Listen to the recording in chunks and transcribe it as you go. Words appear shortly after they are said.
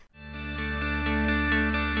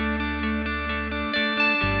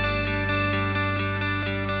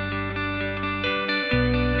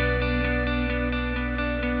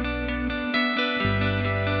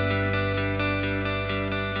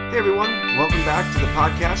Hey everyone, welcome back to the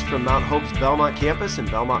podcast from Mount Hope's Belmont campus in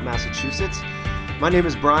Belmont, Massachusetts. My name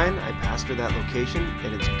is Brian, I pastor that location,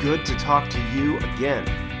 and it's good to talk to you again.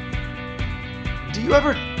 Do you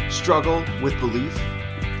ever struggle with belief?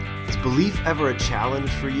 Is belief ever a challenge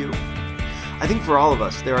for you? I think for all of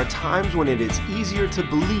us, there are times when it is easier to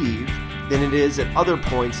believe than it is at other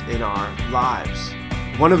points in our lives.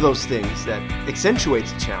 One of those things that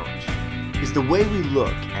accentuates the challenge is the way we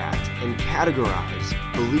look at and categorize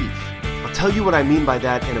belief. I'll tell you what I mean by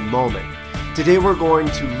that in a moment. Today we're going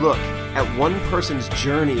to look at one person's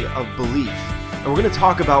journey of belief, and we're going to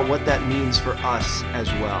talk about what that means for us as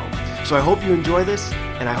well. So I hope you enjoy this,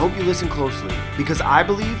 and I hope you listen closely, because I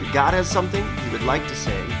believe God has something He would like to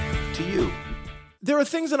say to you. There are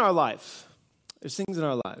things in our life, there's things in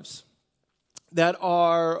our lives that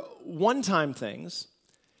are one-time things,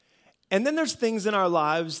 and then there's things in our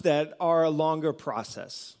lives that are a longer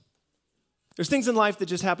process. There's things in life that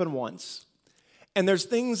just happen once, and there's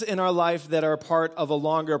things in our life that are part of a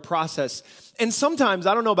longer process. And sometimes,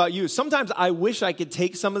 I don't know about you, sometimes I wish I could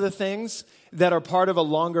take some of the things that are part of a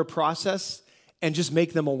longer process and just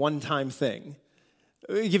make them a one-time thing.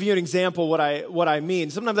 I'll give you an example what I mean.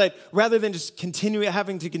 Sometimes rather than just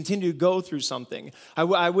having to continue to go through something,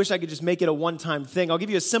 I wish I could just make it a one-time thing. I'll give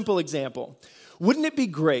you a simple example. Wouldn't it be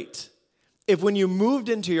great if when you moved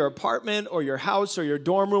into your apartment or your house or your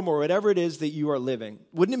dorm room or whatever it is that you are living,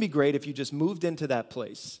 wouldn't it be great if you just moved into that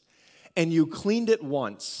place and you cleaned it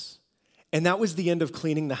once, and that was the end of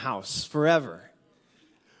cleaning the house forever?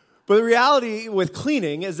 But the reality with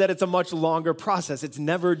cleaning is that it's a much longer process. It's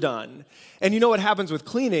never done. And you know what happens with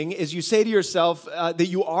cleaning is you say to yourself that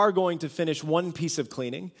you are going to finish one piece of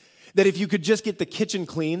cleaning, that if you could just get the kitchen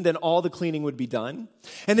clean, then all the cleaning would be done.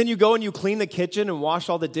 And then you go and you clean the kitchen and wash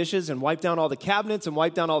all the dishes and wipe down all the cabinets and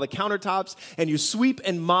wipe down all the countertops, and you sweep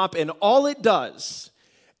and mop, and all it does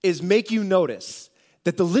is make you notice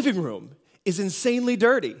that the living room is insanely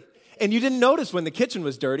dirty. And you didn't notice when the kitchen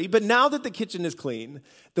was dirty, but now that the kitchen is clean,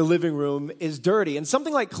 the living room is dirty. And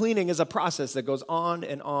something like cleaning is a process that goes on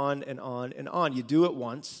and on and on and on. You do it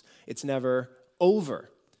once, it's never over.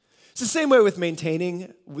 It's the same way with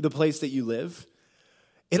maintaining the place that you live.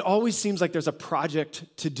 It always seems like there's a project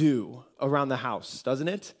to do around the house, doesn't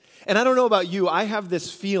it? And I don't know about you, I have this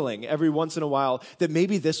feeling every once in a while that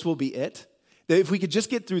maybe this will be it. That if we could just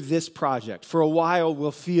get through this project, for a while we'll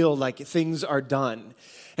feel like things are done.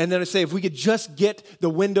 And then I say, if we could just get the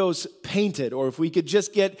windows painted, or if we could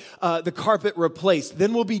just get the carpet replaced,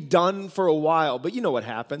 then we'll be done for a while. But you know what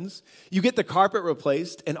happens. You get the carpet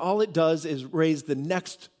replaced, and all it does is raise the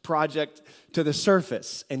next project to the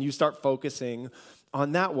surface, and you start focusing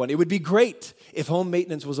on that one. It would be great if home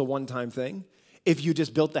maintenance was a one-time thing, if you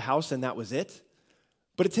just built the house and that was it.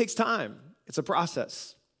 But it takes time. It's a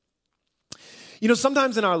process. You know,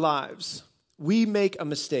 sometimes in our lives, we make a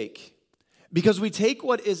mistake because we take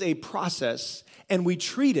what is a process and we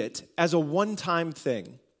treat it as a one-time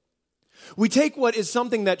thing. We take what is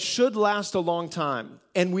something that should last a long time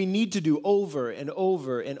and we need to do over and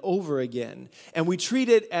over and over again, and we treat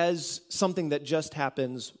it as something that just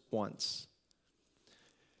happens once.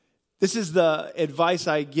 This is the advice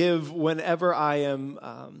I give whenever I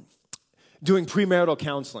am doing premarital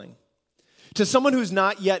counseling. To someone who's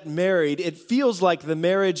not yet married, it feels like the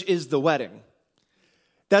marriage is the wedding.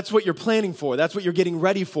 That's what you're planning for. That's what you're getting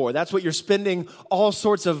ready for. That's what you're spending all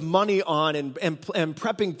sorts of money on and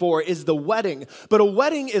prepping for is the wedding. But a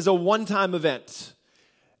wedding is a one-time event.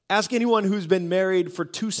 Ask anyone who's been married for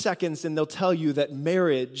 2 seconds and they'll tell you that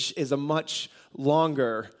marriage is a much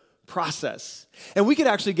longer process. And we could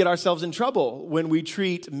actually get ourselves in trouble when we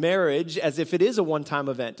treat marriage as if it is a one-time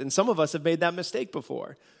event. And some of us have made that mistake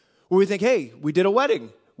before, where we think, hey, we did a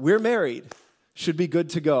wedding. We're married. Should be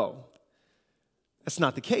good to go. That's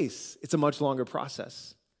not the case. It's a much longer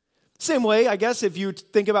process. Same way, I guess, if you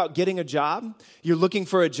think about getting a job, you're looking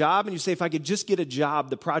for a job and you say, if I could just get a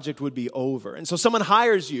job, the project would be over. And so someone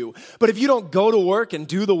hires you, but if you don't go to work and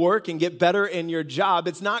do the work and get better in your job,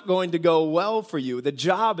 it's not going to go well for you. The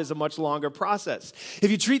job is a much longer process.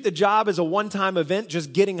 If you treat the job as a one-time event,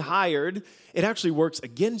 just getting hired, it actually works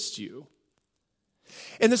against you.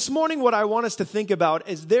 And this morning, what I want us to think about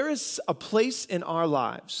is there is a place in our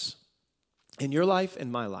lives, in your life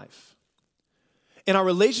and my life, in our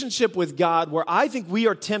relationship with God, where I think we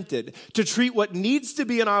are tempted to treat what needs to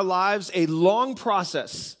be in our lives a long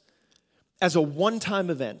process as a one-time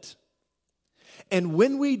event. And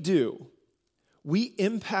when we do, we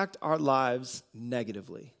impact our lives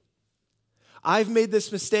negatively. I've made this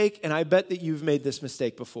mistake, and I bet that you've made this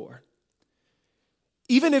mistake before.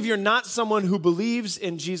 Even if you're not someone who believes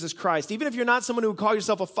in Jesus Christ, even if you're not someone who calls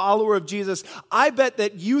yourself a follower of Jesus, I bet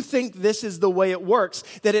that you think this is the way it works,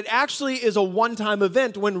 that it actually is a one-time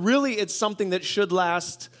event when really it's something that should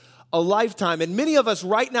last a lifetime. And many of us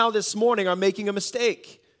right now this morning are making a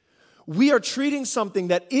mistake. We are treating something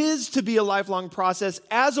that is to be a lifelong process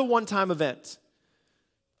as a one-time event.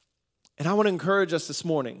 And I want to encourage us this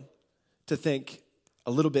morning to think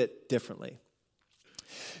a little bit differently.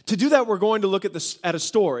 To do that, we're going to look at a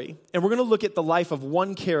story, and we're going to look at the life of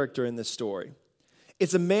one character in this story.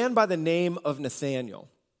 It's a man by the name of Nathanael.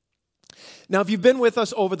 Now, if you've been with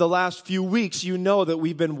us over the last few weeks, you know that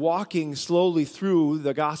we've been walking slowly through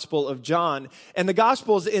the Gospel of John. And the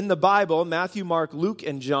Gospels in the Bible, Matthew, Mark, Luke,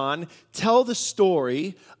 and John, tell the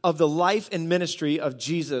story of the life and ministry of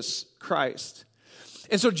Jesus Christ.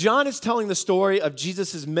 And so John is telling the story of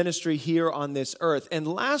Jesus' ministry here on this earth. And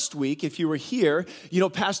last week, if you were here,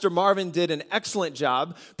 Pastor Marvin did an excellent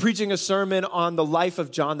job preaching a sermon on the life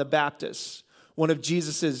of John the Baptist, one of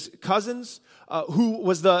Jesus' cousins, who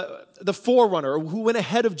was the forerunner, who went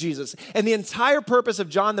ahead of Jesus. And the entire purpose of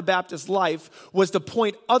John the Baptist's life was to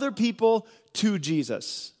point other people to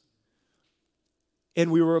Jesus.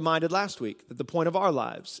 And we were reminded last week that the point of our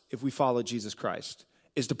lives, if we follow Jesus Christ,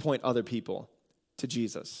 is to point other people to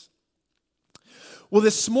Jesus. Well,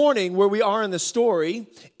 this morning, where we are in the story,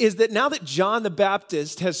 is that now that John the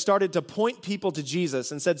Baptist has started to point people to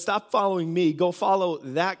Jesus and said, stop following me, go follow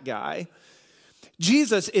that guy,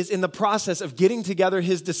 Jesus is in the process of getting together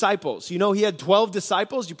his disciples. He had 12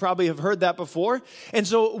 disciples. You probably have heard that before. And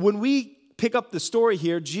so when we pick up the story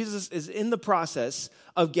here, Jesus is in the process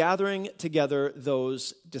of gathering together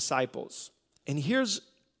those disciples. And here's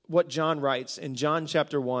what John writes in John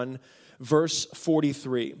chapter 1, verse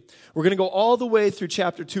 43. We're going to go all the way through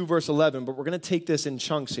chapter 2, verse 11, but we're going to take this in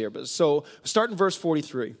chunks here. So start in verse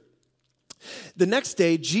 43. The next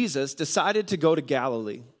day, Jesus decided to go to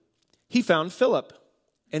Galilee. He found Philip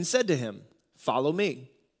and said to him, "Follow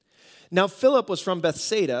me." Now Philip was from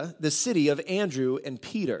Bethsaida, the city of Andrew and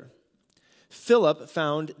Peter. Philip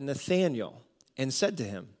found Nathanael and said to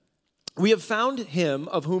him, "We have found him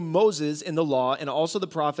of whom Moses in the law and also the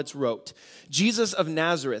prophets wrote, Jesus of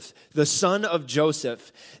Nazareth, the son of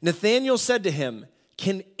Joseph." Nathanael said to him,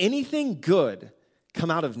 "Can anything good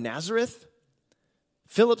come out of Nazareth?"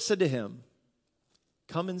 Philip said to him,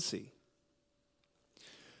 "Come and see."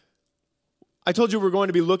 I told you we're going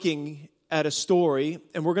to be looking at a story,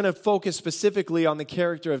 and we're going to focus specifically on the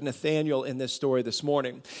character of Nathanael in this story this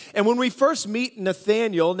morning. And when we first meet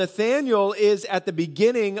Nathanael, Nathanael is at the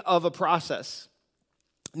beginning of a process.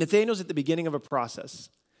 Nathanael's at the beginning of a process.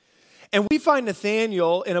 And we find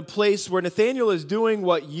Nathanael in a place where Nathanael is doing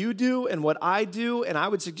what you do and what I do, and I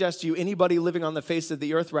would suggest to you anybody living on the face of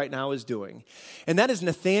the earth right now is doing. And that is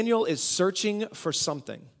Nathanael is searching for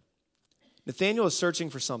something. Nathanael is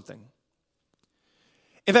searching for something.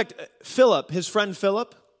 In fact, Philip, his friend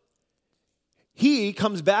Philip, he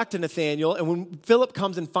comes back to Nathanael, and when Philip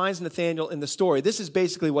comes and finds Nathanael in the story, this is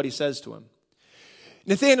basically what he says to him.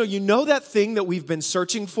 "Nathanael, you know that thing that we've been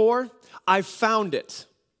searching for? I found it."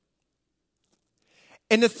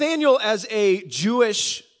 And Nathanael, as a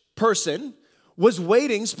Jewish person, was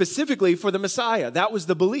waiting specifically for the Messiah. That was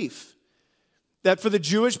the belief. That for the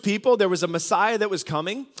Jewish people, there was a Messiah that was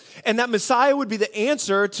coming, and that Messiah would be the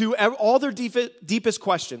answer to all their deepest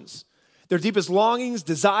questions, their deepest longings,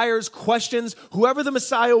 desires, questions. Whoever the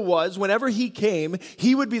Messiah was, whenever he came,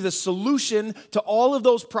 he would be the solution to all of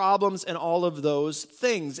those problems and all of those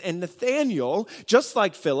things. And Nathanael, just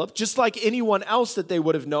like Philip, just like anyone else that they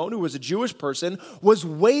would have known who was a Jewish person, was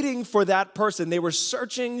waiting for that person. They were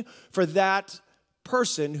searching for that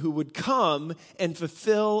person who would come and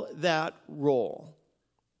fulfill that role.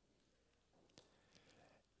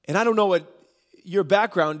 And I don't know what your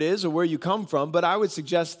background is or where you come from, but I would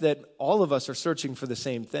suggest that all of us are searching for the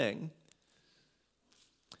same thing.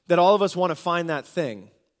 That all of us want to find that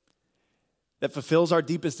thing that fulfills our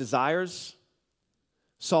deepest desires,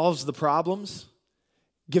 solves the problems,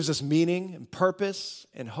 gives us meaning and purpose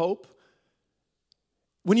and hope.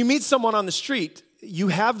 When you meet someone on the street, you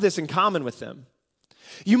have this in common with them.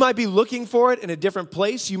 You might be looking for it in a different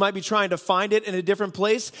place. You might be trying to find it in a different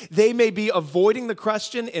place. They may be avoiding the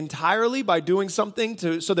question entirely by doing something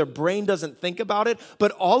so their brain doesn't think about it.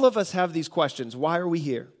 But all of us have these questions. Why are we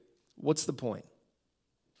here? What's the point?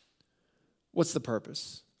 What's the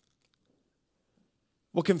purpose?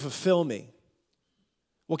 What can fulfill me?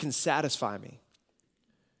 What can satisfy me?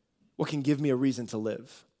 What can give me a reason to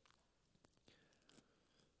live?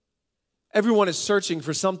 Everyone is searching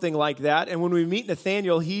for something like that, and when we meet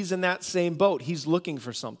Nathanael, he's in that same boat. He's looking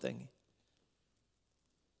for something.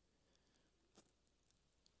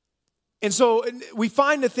 And so we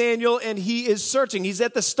find Nathanael, and he is searching. He's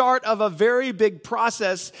at the start of a very big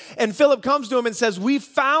process. And Philip comes to him and says, we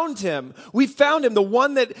found him. We found him, the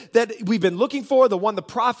one that we've been looking for, the one the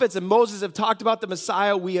prophets and Moses have talked about, the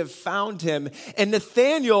Messiah. We have found him. And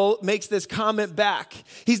Nathanael makes this comment back.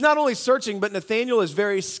 He's not only searching, but Nathanael is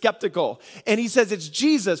very skeptical. And he says, it's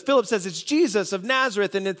Jesus. Philip says, it's Jesus of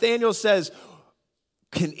Nazareth. And Nathanael says,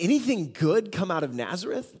 can anything good come out of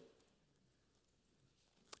Nazareth?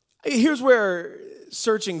 Here's where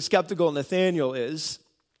searching, skeptical Nathanael is.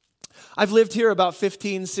 I've lived here about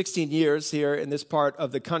 15, 16 years here in this part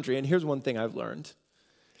of the country, and here's one thing I've learned.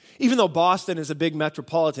 Even though Boston is a big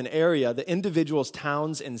metropolitan area, the individual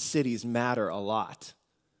towns and cities matter a lot.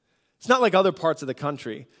 It's not like other parts of the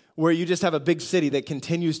country where you just have a big city that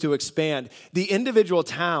continues to expand. The individual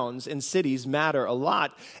towns and cities matter a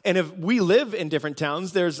lot. And if we live in different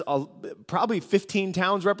towns, there's probably 15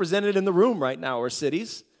 towns represented in the room right now, or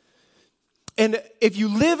cities. And if you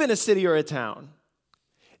live in a city or a town,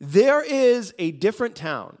 there is a different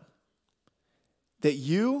town that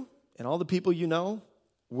you and all the people you know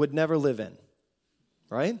would never live in,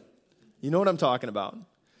 right? You know what I'm talking about.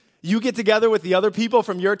 You get together with the other people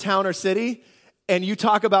from your town or city, and you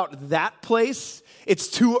talk about that place. It's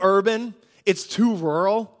too urban. It's too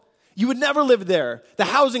rural. You would never live there. The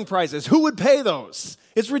housing prices, who would pay those?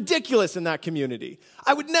 It's ridiculous in that community.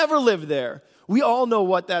 I would never live there. We all know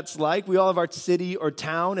what that's like. We all have our city or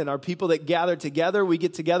town and our people that gather together. We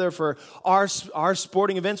get together for our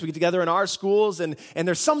sporting events. We get together in our schools. And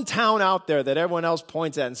there's some town out there that everyone else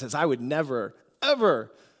points at and says, I would never,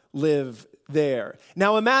 ever live there.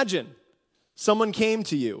 Now imagine someone came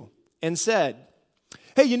to you and said,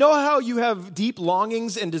 hey, you know how you have deep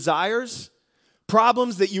longings and desires?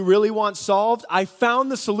 Problems that you really want solved? I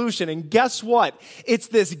found the solution. And guess what? It's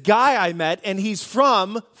this guy I met, and he's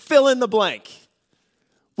from fill in the blank.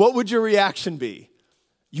 What would your reaction be?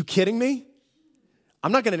 You kidding me?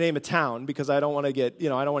 I'm not going to name a town because I don't want to I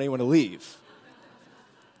don't want anyone to leave.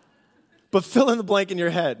 But fill in the blank in your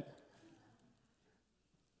head.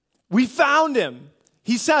 We found him.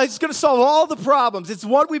 He's going to solve all the problems. It's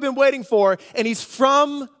what we've been waiting for, and he's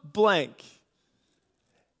from blank.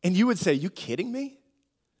 And you would say, you kidding me?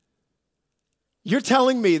 You're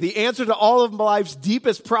telling me the answer to all of my life's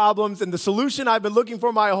deepest problems and the solution I've been looking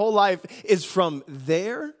for my whole life is from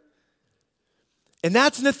there? And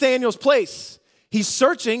that's Nathanael's place. He's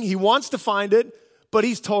searching, he wants to find it, but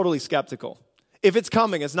he's totally skeptical. If it's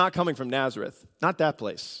coming, it's not coming from Nazareth, not that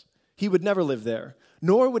place. He would never live there,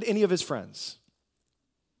 nor would any of his friends.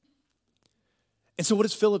 And so what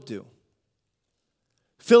does Philip do?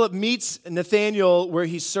 Philip meets Nathanael where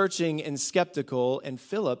he's searching and skeptical, and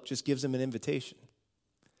Philip just gives him an invitation.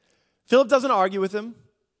 Philip doesn't argue with him.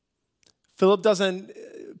 Philip doesn't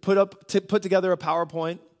put together a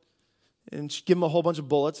PowerPoint and give him a whole bunch of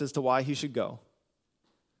bullets as to why he should go.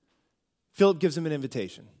 Philip gives him an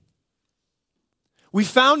invitation. We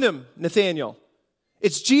found him, Nathanael.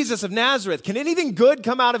 It's Jesus of Nazareth. Can anything good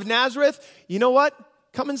come out of Nazareth? You know what?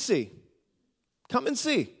 Come and see. Come and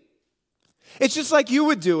see. It's just like you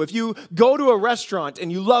would do if you go to a restaurant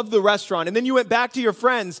and you love the restaurant and then you went back to your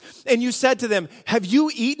friends and you said to them, have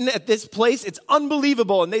you eaten at this place? It's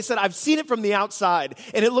unbelievable. And they said, I've seen it from the outside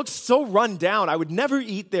and it looks so run down. I would never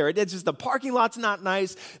eat there. It's just the parking lot's not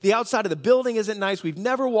nice. The outside of the building isn't nice. We've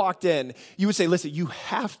never walked in. You would say, listen, you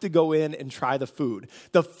have to go in and try the food.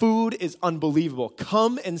 The food is unbelievable.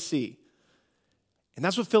 Come and see. And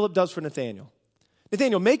that's what Philip does for Nathanael.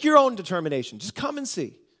 Nathanael, make your own determination. Just come and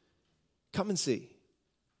see. Come and see.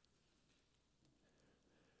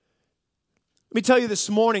 Let me tell you this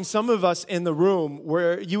morning, some of us in the room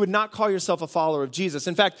where you would not call yourself a follower of Jesus.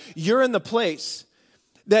 In fact, you're in the place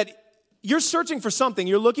that you're searching for something.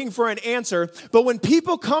 You're looking for an answer. But when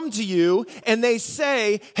people come to you and they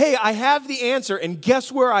say, hey, I have the answer, and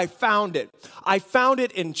guess where I found it? I found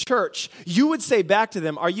it in church. You would say back to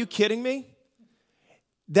them, are you kidding me?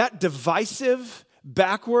 That divisive,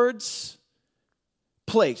 backwards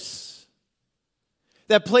place.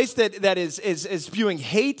 That place that is spewing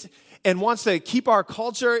hate and wants to keep our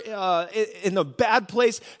culture in the bad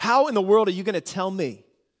place. How in the world are you going to tell me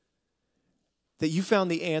that you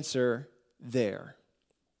found the answer there?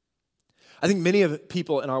 I think many of the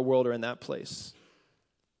people in our world are in that place.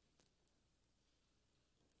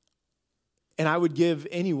 And I would give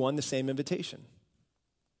anyone the same invitation.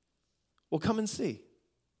 Well, come and see.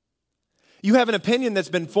 You have an opinion that's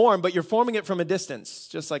been formed, but you're forming it from a distance,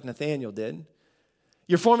 just like Nathanael did.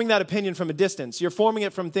 You're forming that opinion from a distance. You're forming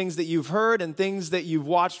it from things that you've heard and things that you've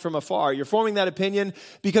watched from afar. You're forming that opinion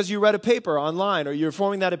because you read a paper online, or you're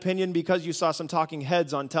forming that opinion because you saw some talking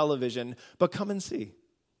heads on television. But come and see.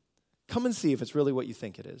 Come and see if it's really what you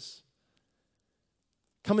think it is.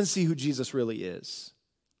 Come and see who Jesus really is.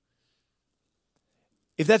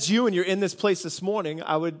 If that's you and you're in this place this morning,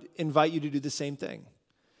 I would invite you to do the same thing.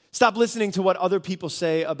 Stop listening to what other people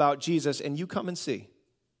say about Jesus, and you come and see.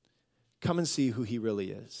 Come and see who he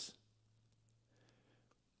really is.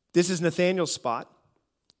 This is Nathanael's spot.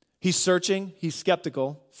 He's searching. He's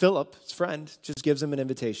skeptical. Philip, his friend, just gives him an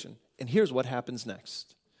invitation. And here's what happens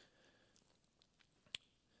next.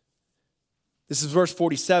 This is verse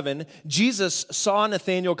 47. Jesus saw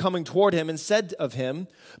Nathanael coming toward him and said of him,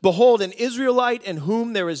 "Behold, an Israelite in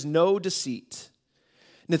whom there is no deceit."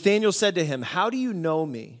 Nathanael said to him, "How do you know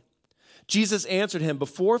me?" Jesus answered him,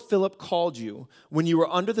 "Before Philip called you, when you were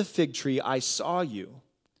under the fig tree, I saw you."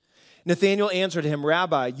 Nathanael answered him,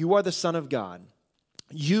 "Rabbi, you are the Son of God.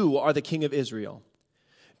 You are the King of Israel."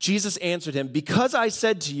 Jesus answered him, "Because I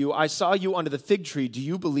said to you, I saw you under the fig tree, do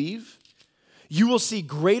you believe? You will see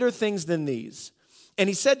greater things than these." And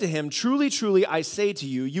he said to him, "Truly, truly, I say to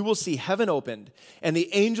you, you will see heaven opened and the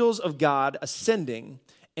angels of God ascending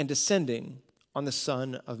and descending on the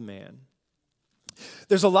Son of Man."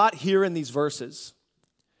 There's a lot here in these verses.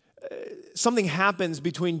 Something happens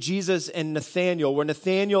between Jesus and Nathanael where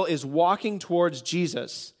Nathanael is walking towards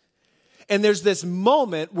Jesus. And there's this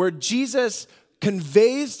moment where Jesus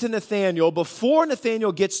conveys to Nathanael, before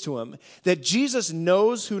Nathanael gets to him, that Jesus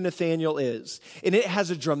knows who Nathanael is. And it has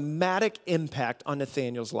a dramatic impact on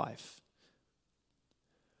Nathanael's life.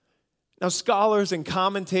 Now, scholars and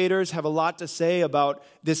commentators have a lot to say about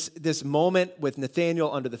this moment with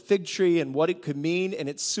Nathanael under the fig tree and what it could mean, and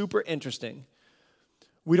it's super interesting.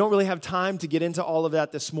 We don't really have time to get into all of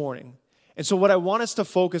that this morning. And so what I want us to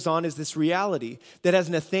focus on is this reality that as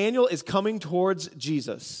Nathanael is coming towards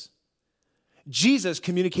Jesus, Jesus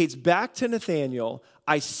communicates back to Nathanael,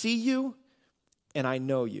 "I see you and I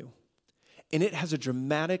know you." And it has a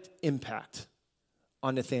dramatic impact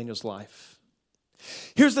on Nathanael's life.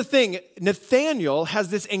 Here's the thing, Nathanael has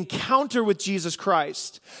this encounter with Jesus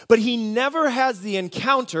Christ, but he never has the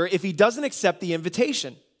encounter if he doesn't accept the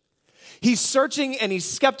invitation. He's searching and he's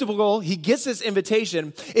skeptical. He gets this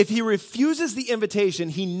invitation. If he refuses the invitation,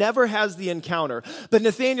 he never has the encounter. But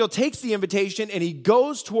Nathanael takes the invitation and he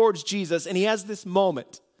goes towards Jesus, and he has this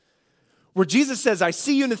moment where Jesus says, "I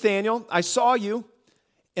see you, Nathanael. I saw you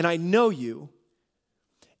and I know you."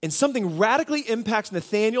 And something radically impacts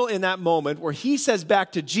Nathanael in that moment where he says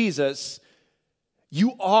back to Jesus,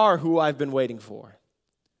 "You are who I've been waiting for.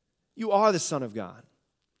 You are the Son of God."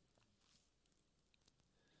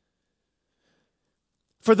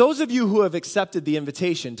 For those of you who have accepted the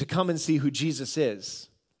invitation to come and see who Jesus is,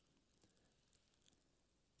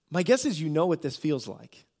 my guess is you know what this feels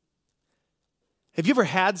like. Have you ever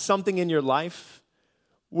had something in your life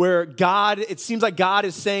where it seems like God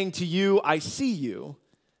is saying to you, "I see you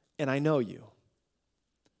and I know you"?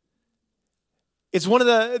 It's one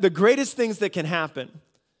of the greatest things that can happen.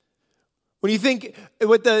 When you think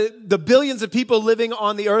with the billions of people living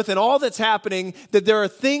on the earth and all that's happening, that there are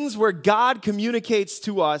things where God communicates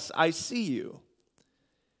to us, "I see you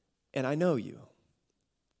and I know you."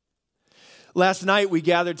 Last night we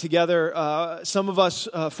gathered together, some of us,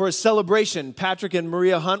 for a celebration. Patrick and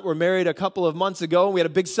Maria Hunt were married a couple of months ago. We had a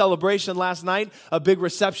big celebration last night, a big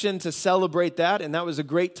reception to celebrate that, and that was a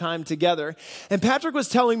great time together. And Patrick was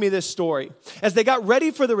telling me this story. As they got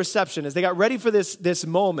ready for the reception, as they got ready for this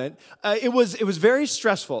moment, it was very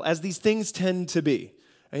stressful, as these things tend to be.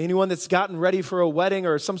 Anyone that's gotten ready for a wedding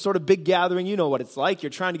or some sort of big gathering, you know what it's like. You're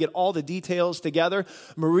trying to get all the details together.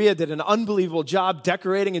 Maria did an unbelievable job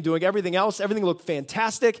decorating and doing everything else. Everything looked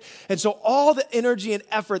fantastic. And so all the energy and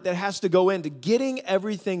effort that has to go into getting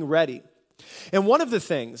everything ready. And one of the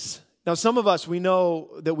things, now some of us, we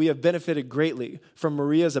know that we have benefited greatly from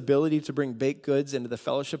Maria's ability to bring baked goods into the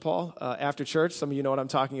fellowship hall after church. Some of you know what I'm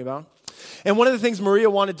talking about. And one of the things Maria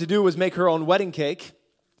wanted to do was make her own wedding cake.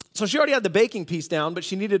 So she already had the baking piece down, but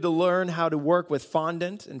she needed to learn how to work with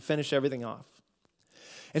fondant and finish everything off.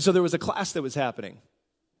 And so there was a class that was happening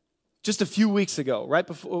just a few weeks ago, right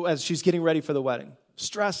before, as she's getting ready for the wedding.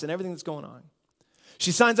 Stress and everything that's going on.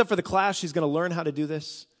 She signs up for the class. She's going to learn how to do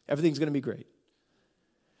this. Everything's going to be great.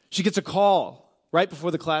 She gets a call right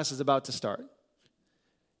before the class is about to start.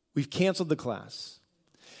 We've canceled the class.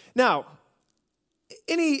 Now,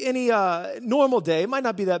 any normal day, it might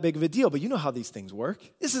not be that big of a deal, but you know how these things work.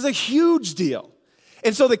 This is a huge deal.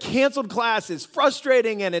 And so the canceled class is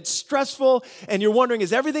frustrating and it's stressful, and you're wondering,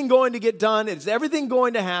 is everything going to get done? Is everything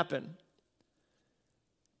going to happen?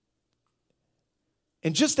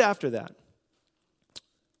 And just after that,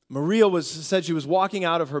 Maria said she was walking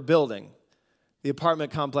out of her building, the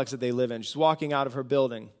apartment complex that they live in. She's walking out of her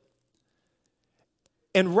building.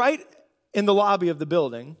 And right in the lobby of the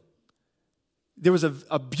building, there was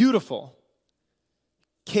a beautiful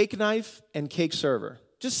cake knife and cake server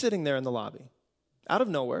just sitting there in the lobby, out of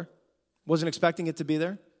nowhere. Wasn't expecting it to be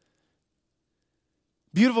there.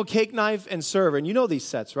 Beautiful cake knife and server. And you know these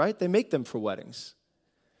sets, right? They make them for weddings.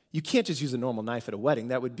 You can't just use a normal knife at a wedding.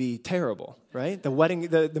 That would be terrible, right?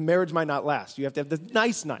 The marriage might not last. You have to have the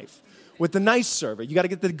nice knife with the nice server. You got to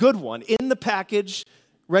get the good one in the package,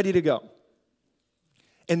 ready to go.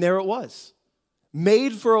 And there it was,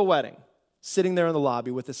 made for a wedding, sitting there in the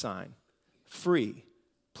lobby with a sign, free,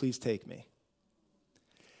 please take me.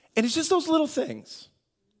 And it's just those little things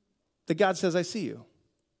that God says, I see you,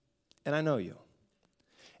 and I know you.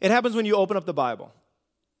 It happens when you open up the Bible.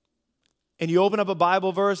 And you open up a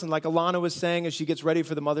Bible verse, and like Alana was saying as she gets ready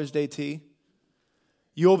for the Mother's Day tea,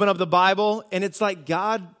 you open up the Bible, and it's like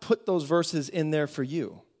God put those verses in there for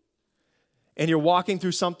you. And you're walking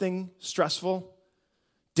through something stressful,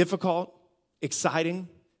 difficult, exciting,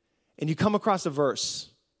 and you come across a verse.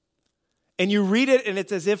 And you read it, and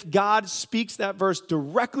it's as if God speaks that verse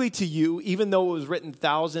directly to you, even though it was written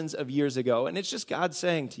thousands of years ago. And it's just God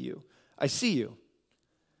saying to you, I see you,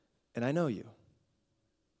 and I know you.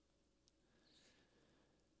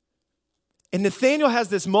 And Nathanael has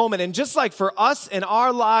this moment, and just like for us in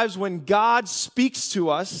our lives, when God speaks to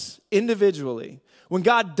us individually, when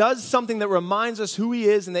God does something that reminds us who he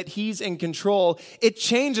is and that he's in control, it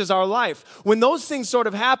changes our life. When those things sort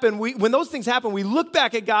of happen, we look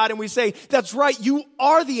back at God and we say, that's right, you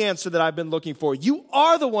are the answer that I've been looking for. You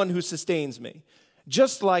are the one who sustains me,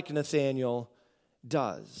 just like Nathanael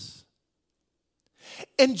does.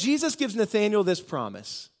 And Jesus gives Nathanael this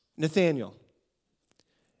promise. Nathanael,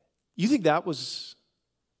 you think that was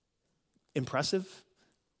impressive?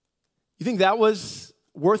 You think that was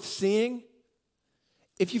worth seeing?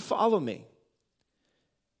 If you follow me,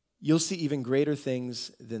 you'll see even greater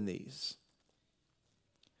things than these.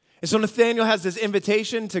 And so Nathanael has this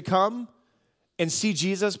invitation to come and see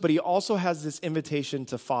Jesus, but he also has this invitation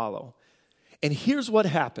to follow. And here's what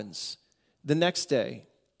happens the next day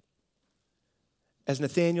as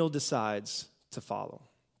Nathanael decides to follow.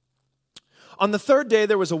 On the third day,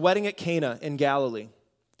 there was a wedding at Cana in Galilee.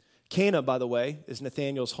 Cana, by the way, is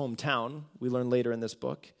Nathanael's hometown. We learn later in this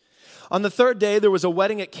book. On the third day, there was a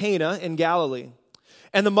wedding at Cana in Galilee,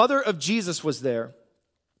 and the mother of Jesus was there.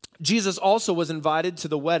 Jesus also was invited to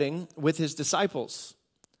the wedding with his disciples.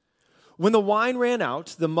 When the wine ran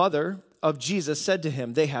out, the mother of Jesus said to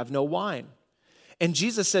him, they have no wine. And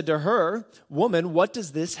Jesus said to her, woman, what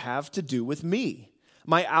does this have to do with me?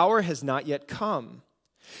 My hour has not yet come.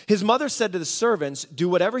 His mother said to the servants, do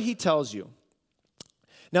whatever he tells you.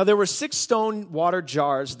 Now there were 6 stone water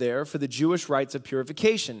jars there for the Jewish rites of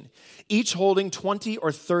purification, each holding 20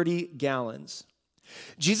 or 30 gallons.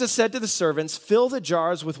 Jesus said to the servants, fill the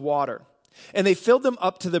jars with water. And they filled them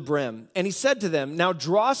up to the brim. And he said to them, now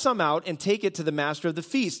draw some out and take it to the master of the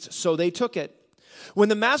feast. So they took it. When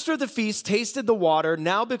the master of the feast tasted the water,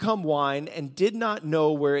 now become wine, and did not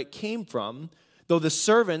know where it came from, though the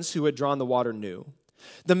servants who had drawn the water knew,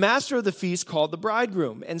 the master of the feast called the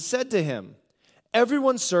bridegroom and said to him,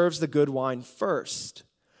 everyone serves the good wine first,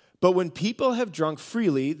 but when people have drunk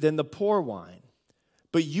freely, then the poor wine.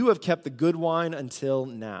 But you have kept the good wine until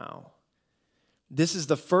now. This is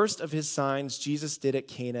the first of his signs Jesus did at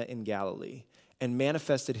Cana in Galilee and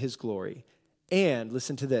manifested his glory. And,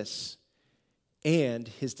 listen to this, and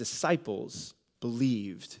his disciples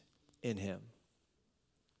believed in him.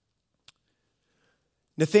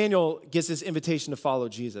 Nathanael gets this invitation to follow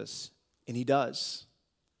Jesus, and he does.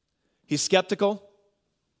 He's skeptical,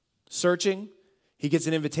 searching. He gets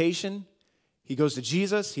an invitation. He goes to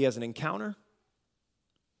Jesus. He has an encounter.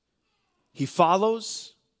 He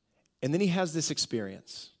follows, and then he has this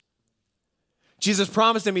experience. Jesus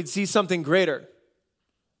promised him he'd see something greater,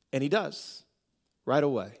 and he does right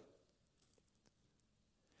away.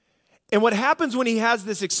 And what happens when he has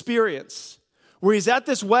this experience, where he's at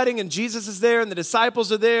this wedding and Jesus is there and the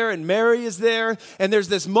disciples are there and Mary is there, and there's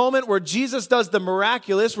this moment where Jesus does the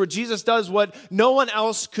miraculous, where Jesus does what no one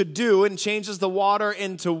else could do and changes the water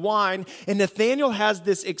into wine, and Nathanael has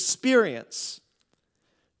this experience.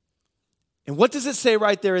 And what does it say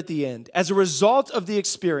right there at the end? As a result of the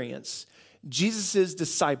experience, Jesus'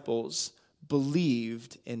 disciples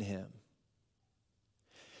believed in him.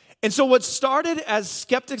 And so what started as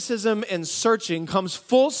skepticism and searching comes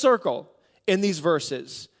full circle in these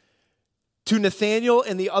verses to Nathanael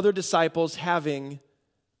and the other disciples having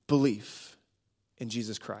belief in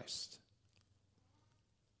Jesus Christ.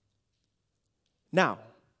 Now,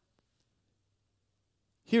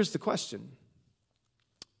 here's the question.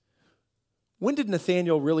 When did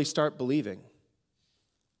Nathanael really start believing?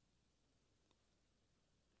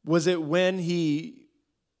 Was it when he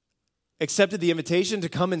accepted the invitation to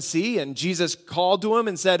come and see, and Jesus called to him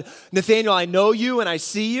and said, Nathanael, I know you and I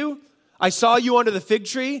see you. I saw you under the fig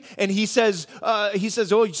tree. And he says, oh,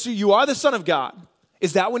 so you are the Son of God.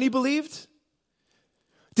 Is that when he believed?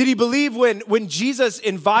 Did he believe when Jesus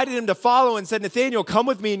invited him to follow and said, Nathanael, come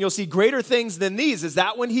with me and you'll see greater things than these? Is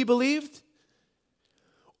that when he believed?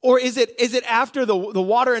 Or is it after the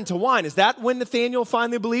water into wine? Is that when Nathanael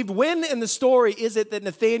finally believed? When in the story is it that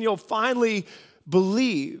Nathanael finally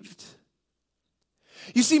believed?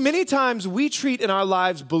 You see, many times we treat in our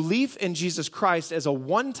lives belief in Jesus Christ as a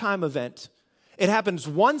one-time event. It happens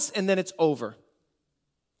once and then it's over.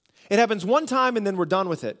 It happens one time and then we're done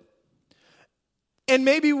with it. And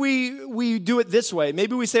maybe we do it this way.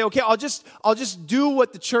 Maybe we say, okay, I'll just do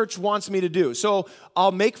what the church wants me to do. So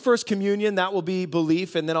I'll make first communion, that will be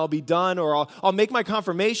belief, and then I'll be done. Or I'll make my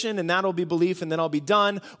confirmation, and that'll be belief, and then I'll be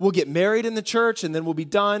done. We'll get married in the church, and then we'll be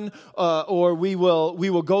done. Or we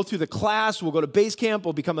will go through the class, we'll go to base camp,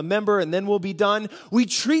 we'll become a member, and then we'll be done. We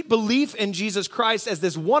treat belief in Jesus Christ as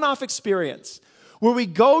this one-off experience, where we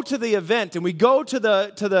go to the event and we go to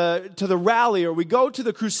the rally or we go to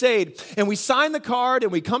the crusade and we sign the card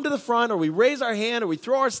and we come to the front or we raise our hand or we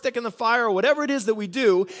throw our stick in the fire or whatever it is that we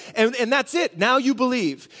do, and that's it. Now you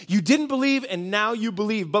believe. You didn't believe and now you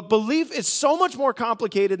believe. But belief is so much more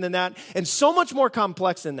complicated than that and so much more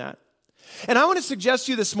complex than that. And I want to suggest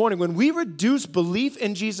to you this morning, when we reduce belief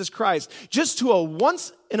in Jesus Christ just to a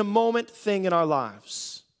once-in-a-moment thing in our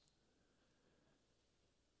lives,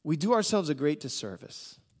 we do ourselves a great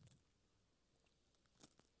disservice.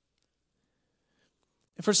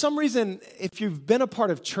 And for some reason, if you've been a part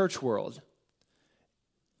of church world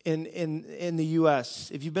in the U.S.,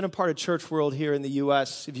 if you've been a part of church world here in the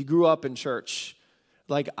U.S., if you grew up in church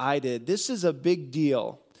like I did, this is a big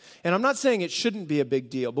deal. And I'm not saying it shouldn't be a big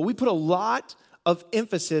deal, but we put a lot of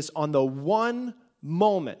emphasis on the one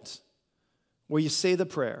moment where you say the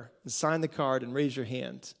prayer and sign the card and raise your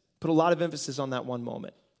hand. Put a lot of emphasis on that one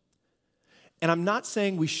moment. And I'm not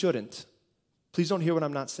saying we shouldn't. Please don't hear what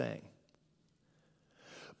I'm not saying.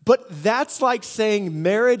 But that's like saying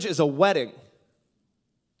marriage is a wedding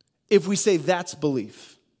if we say that's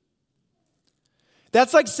belief.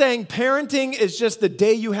 That's like saying parenting is just the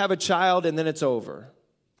day you have a child and then it's over.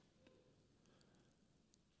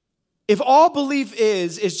 If all belief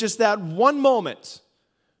is just that one moment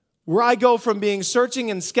where I go from being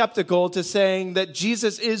searching and skeptical to saying that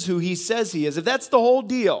Jesus is who he says he is, if that's the whole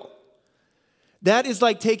deal, that is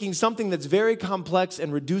like taking something that's very complex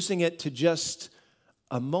and reducing it to just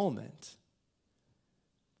a moment.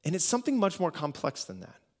 And it's something much more complex than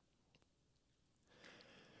that.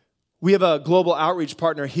 We have a global outreach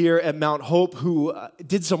partner here at Mount Hope who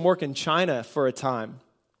did some work in China for a time.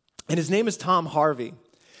 And his name is Tom Harvey.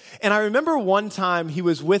 And I remember one time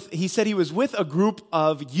he said he was with a group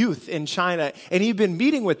of youth in China, and he'd been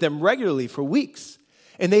meeting with them regularly for weeks.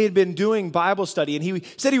 And they had been doing Bible study, and he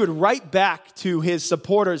said he would write back to his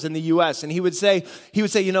supporters in the U.S., and he would say,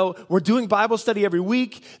 we're doing Bible study every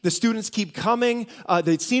week. The students keep coming.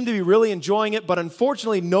 They seem to be really enjoying it, but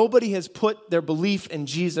unfortunately, nobody has put their belief in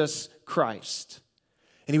Jesus Christ.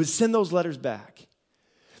 And he would send those letters back.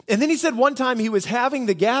 And then he said one time he was having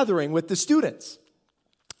the gathering with the students,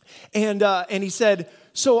 and he said,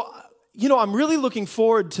 I'm really looking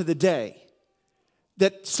forward to the day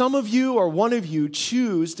that some of you or one of you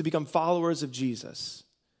choose to become followers of Jesus.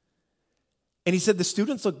 And he said the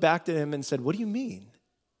students looked back to him and said, what do you mean?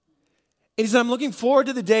 And he said, I'm looking forward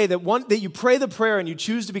to the day that you pray the prayer and you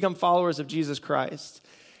choose to become followers of Jesus Christ.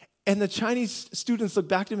 And the Chinese students looked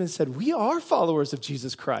back to him and said, we are followers of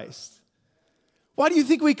Jesus Christ. Why do you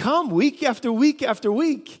think we come week after week after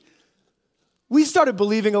week? We started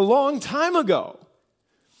believing a long time ago.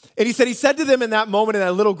 And he said to them in that moment, in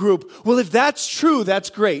that little group, well, if that's true, that's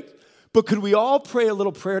great. But could we all pray a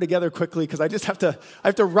little prayer together quickly? Because I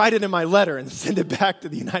have to write it in my letter and send it back to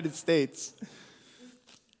the United States.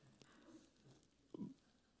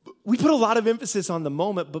 We put a lot of emphasis on the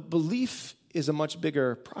moment, but belief is a much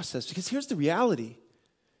bigger process. Because here's the reality.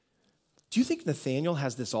 Do you think Nathanael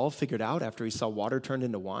has this all figured out after he saw water turned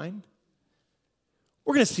into wine?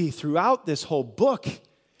 We're going to see throughout this whole book,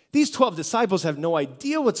 these 12 disciples have no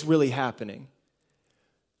idea what's really happening.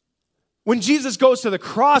 When Jesus goes to the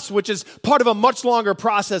cross, which is part of a much longer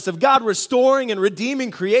process of God restoring and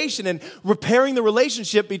redeeming creation and repairing the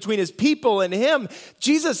relationship between his people and him,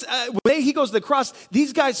 Jesus, when he goes to the cross,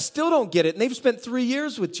 these guys still don't get it, and they've spent 3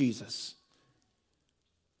 years with Jesus.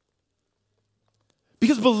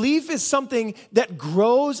 Because belief is something that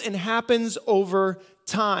grows and happens over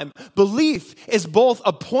time. Belief is both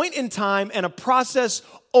a point in time and a process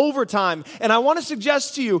over time. And I want to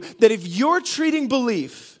suggest to you that if you're treating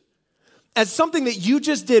belief as something that you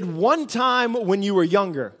just did one time when you were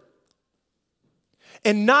younger,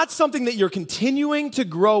 and not something that you're continuing to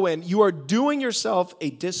grow in, you are doing yourself a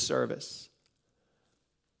disservice.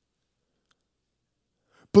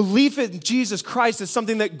 Belief in Jesus Christ is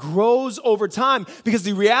something that grows over time, because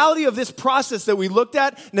the reality of this process that we looked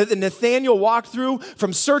at, that Nathanael walked through,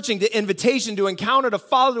 from searching to invitation to encounter to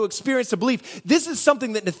follow to experience to belief, this is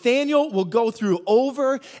something that Nathanael will go through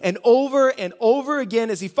over and over and over again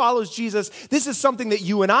as he follows Jesus. This is something that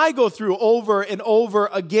you and I go through over and over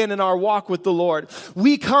again in our walk with the Lord.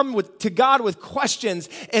 We come to God with questions,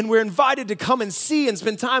 and we're invited to come and see and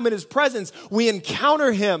spend time in his presence. We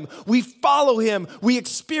encounter him, we follow him, we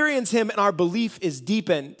experience him, and our belief is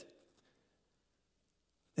deepened.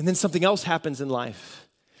 And then something else happens in life,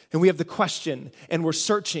 and we have the question, and we're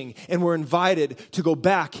searching, and we're invited to go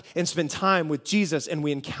back and spend time with Jesus, and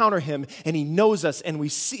we encounter him, and he knows us, and he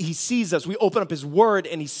sees us. We open up his word,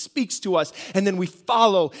 and he speaks to us, and then we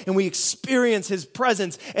follow, and we experience his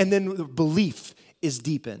presence, and then the belief is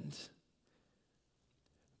deepened.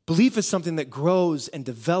 Belief is something that grows and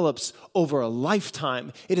develops over a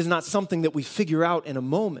lifetime. It is not something that we figure out in a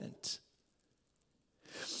moment.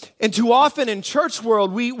 And too often in church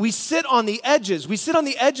world, we sit on the edges. We sit on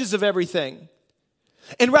the edges of everything.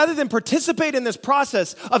 And rather than participate in this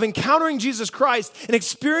process of encountering Jesus Christ and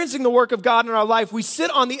experiencing the work of God in our life, we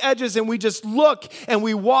sit on the edges and we just look and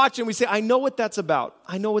we watch and we say, I know what that's about.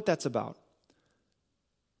 I know what that's about.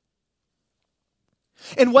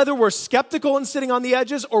 And whether we're skeptical in sitting on the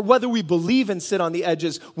edges or whether we believe and sit on the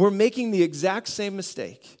edges, we're making the exact same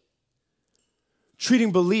mistake.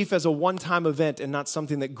 Treating belief as a one-time event and not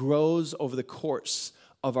something that grows over the course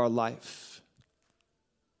of our life.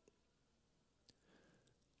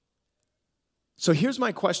 So here's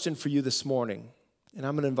my question for you this morning, and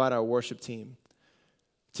I'm going to invite our worship team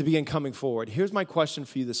to begin coming forward. Here's my question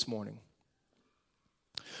for you this morning.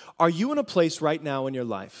 Are you in a place right now in your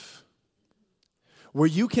life where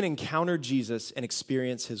you can encounter Jesus and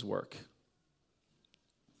experience his work?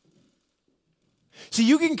 See,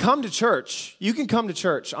 you can come to church. You can come to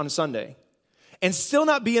church on a Sunday and still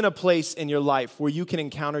not be in a place in your life where you can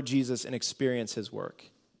encounter Jesus and experience his work.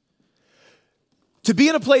 To be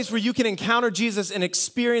in a place where you can encounter Jesus and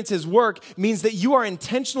experience his work means that you are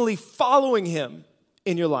intentionally following him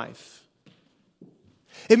in your life.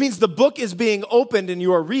 It means the book is being opened and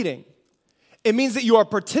you are reading. It means that you are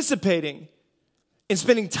participating in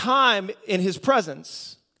spending time in his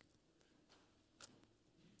presence.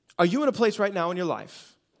 Are you in a place right now in your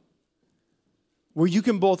life where you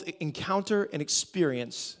can both encounter and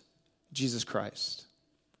experience Jesus Christ?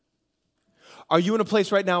 Are you in a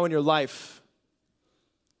place right now in your life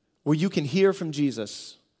where you can hear from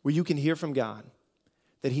Jesus, where you can hear from God,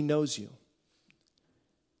 that he knows you,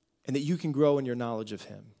 and that you can grow in your knowledge of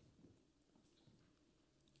him?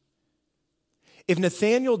 If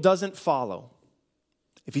Nathanael doesn't follow,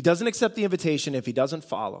 if he doesn't accept the invitation, if he doesn't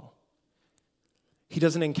follow, he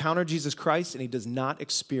doesn't encounter Jesus Christ, and he does not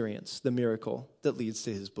experience the miracle that leads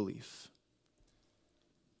to his belief.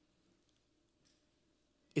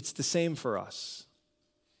 It's the same for us.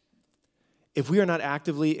 If we are not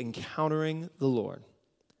actively encountering the Lord,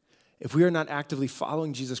 if we are not actively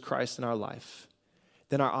following Jesus Christ in our life,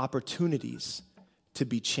 then our opportunities to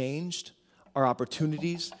be changed, our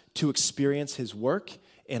opportunities to experience his work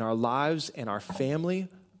in our lives and our family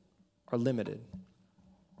are limited.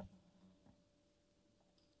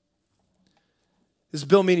 This is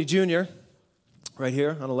Bill Meany Jr. right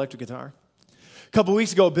here on electric guitar. A couple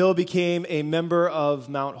weeks ago, Bill became a member of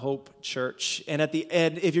Mount Hope Church. And at the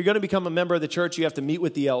end, if you're going to become a member of the church, you have to meet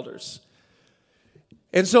with the elders.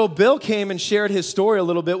 And so Bill came and shared his story a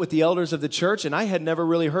little bit with the elders of the church, and I had never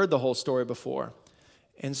really heard the whole story before.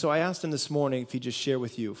 And so I asked him this morning if he'd just share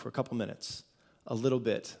with you for a couple minutes a little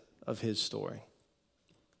bit of his story.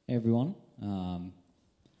 Hey, everyone.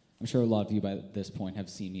 I'm sure a lot of you by this point have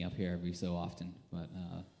seen me up here every so often, but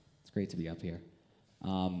it's great to be up here.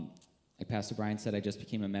 Like Pastor Brian said, I just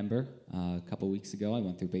became a member a couple weeks ago. I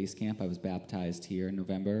went through base camp. I was baptized here in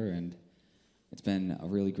November, and it's been a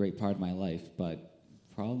really great part of my life. But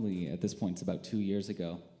probably at this point, it's about 2 years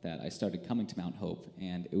ago that I started coming to Mount Hope,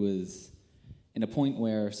 and it was in a point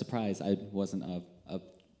where, surprise, I wasn't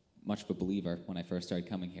much of a believer when I first started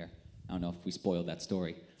coming here. I don't know if we spoiled that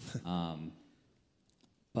story.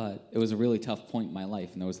 But it was a really tough point in my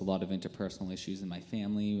life, and there was a lot of interpersonal issues in my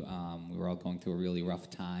family. We were all going through a really rough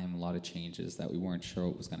time, a lot of changes that we weren't sure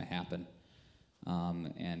what was going to happen.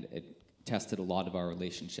 And it tested a lot of our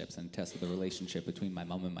relationships, and tested the relationship between my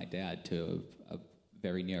mom and my dad to a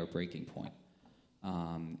very near breaking point.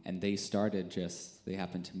 And they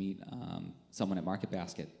happened to meet someone at Market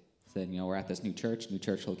Basket. Said, we're at this new church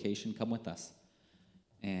location, come with us.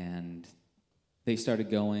 And they started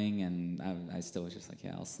going, and I still was just like,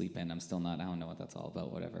 yeah, I'll sleep in. I don't know what that's all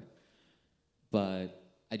about, whatever. But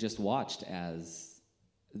I just watched as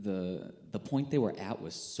the point they were at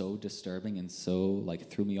was so disturbing and so,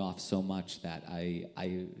 threw me off so much that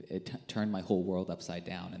it turned my whole world upside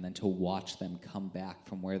down. And then to watch them come back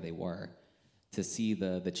from where they were, to see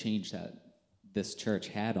the change that this church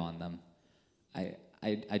had on them,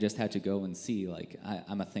 I just had to go and see,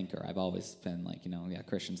 I'm a thinker. I've always been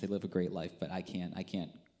Christians, they live a great life, but I can't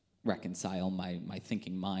reconcile my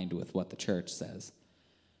thinking mind with what the church says.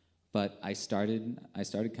 But I started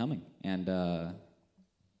coming, and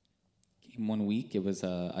came one week. It was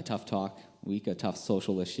a tough talk week, a tough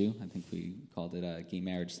social issue. I think we called it a Gay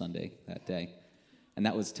Marriage Sunday that day. And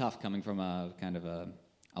that was tough coming from a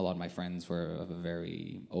lot of my friends were of a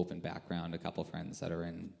very open background, a couple friends that are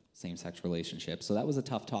in same-sex relationships. So that was a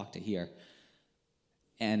tough talk to hear.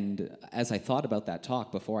 And as I thought about that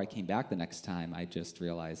talk before I came back the next time, I just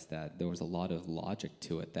realized that there was a lot of logic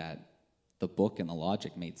to it, that the book and the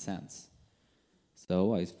logic made sense.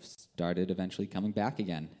 So I started eventually coming back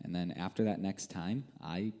again. And then after that next time,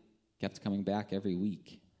 I kept coming back every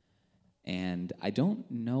week. And I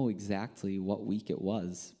don't know exactly what week it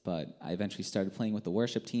was, but I eventually started playing with the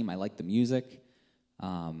worship team. I liked the music.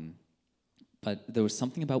 But there was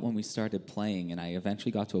something about when we started playing, and I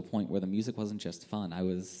eventually got to a point where the music wasn't just fun.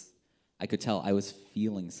 I could tell I was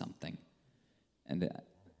feeling something. And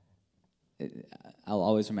I'll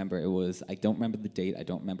always remember I don't remember the date, I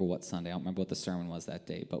don't remember what Sunday, I don't remember what the sermon was that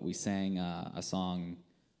day, but we sang a song,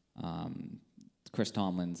 Chris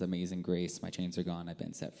Tomlin's Amazing Grace, My Chains Are Gone, I've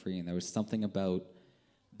Been Set Free. And there was something about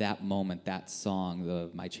that moment, that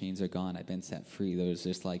song, My Chains Are Gone, I've Been Set Free. There was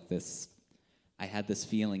just this, I had this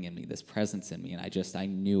feeling in me, this presence in me, and I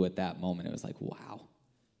knew at that moment, it was like, wow,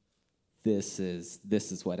 this is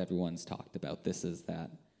what everyone's talked about. This is that.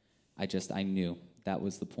 I knew that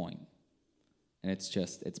was the point. And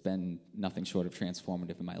it's been nothing short of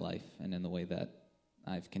transformative in my life and in the way that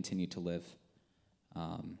I've continued to live.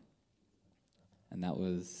 And that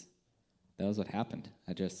was what happened.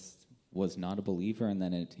 I just was not a believer, and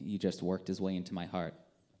then he just worked his way into my heart.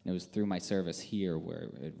 And it was through my service here where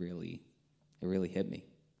it really hit me.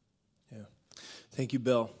 Yeah. Thank you,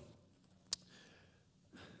 Bill.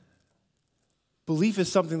 Belief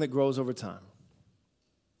is something that grows over time.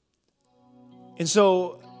 And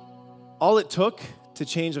so all it took to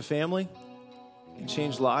change a family and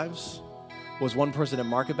change lives was one person at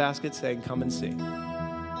Market Basket saying, come and see.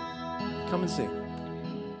 Come and see.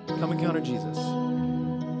 Come encounter Jesus.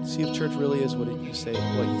 See if church really is what you say,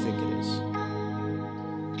 what you think it is.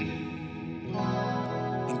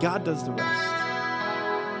 And God does the rest.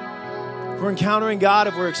 If we're encountering God,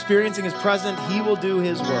 if we're experiencing His presence, He will do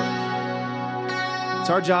His work. It's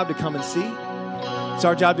our job to come and see. It's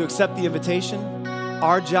our job to accept the invitation.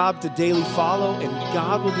 Our job to daily follow, and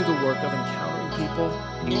God will do the work of encountering people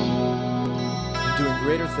and doing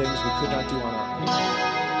greater things we could not do on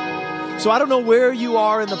our own. So I don't know where you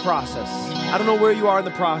are in the process.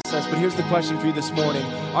 But here's the question for you this morning.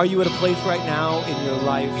 Are you at a place right now in your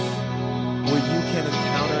life where you can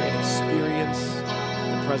encounter and experience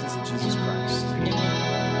the presence of Jesus Christ?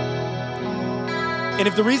 And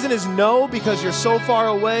if the reason is no, because you're so far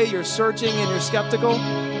away, you're searching and you're skeptical,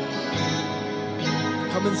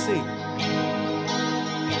 come and see.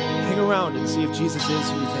 Hang around and see if Jesus is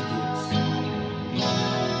who you think He is.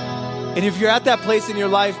 And if you're at that place in your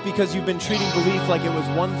life because you've been treating belief like it was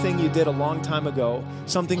one thing you did a long time ago,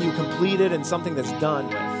 something you completed and something that's done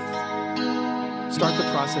with, start the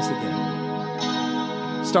process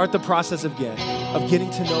again. Start the process again of getting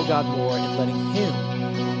to know God more and letting Him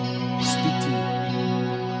speak to you.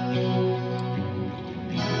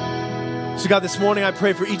 So God, this morning I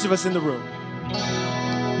pray for each of us in the room.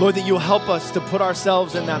 Lord, that you'll help us to put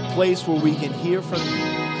ourselves in that place where we can hear from you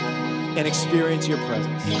and experience your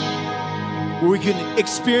presence. Where we can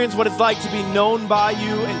experience what it's like to be known by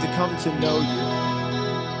you and to come to know you.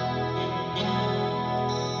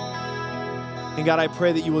 And God, I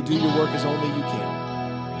pray that you will do your work as only you can.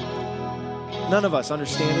 None of us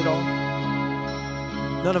understand it all.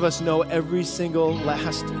 None of us know every single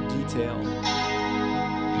last detail.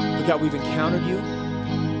 But God, we've encountered you.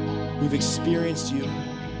 We've experienced you.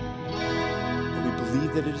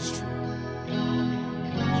 Believe that it is true.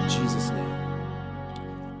 In Jesus' name,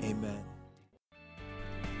 amen.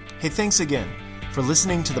 Hey, thanks again for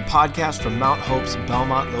listening to the podcast from Mount Hope's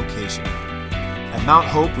Belmont location. At Mount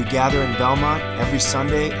Hope, we gather in Belmont every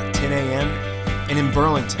Sunday at 10 a.m. and in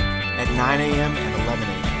Burlington at 9 a.m. and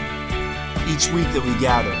Each week that we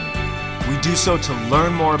gather, we do so to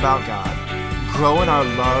learn more about God, grow in our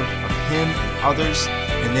love of Him and others,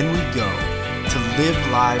 and then we go to live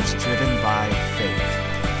lives driven by faith.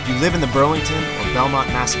 If you live in the Burlington or Belmont,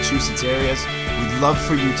 Massachusetts areas, we'd love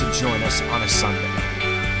for you to join us on a Sunday.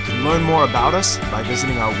 You can learn more about us by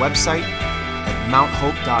visiting our website at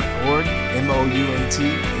mounthope.org,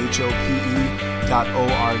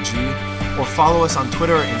 MOUNTHOPE.org, or follow us on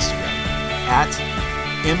Twitter or Instagram at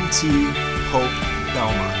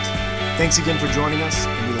MTHopeBelmont. Thanks again for joining us,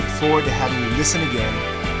 and we look forward to having you listen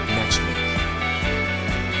again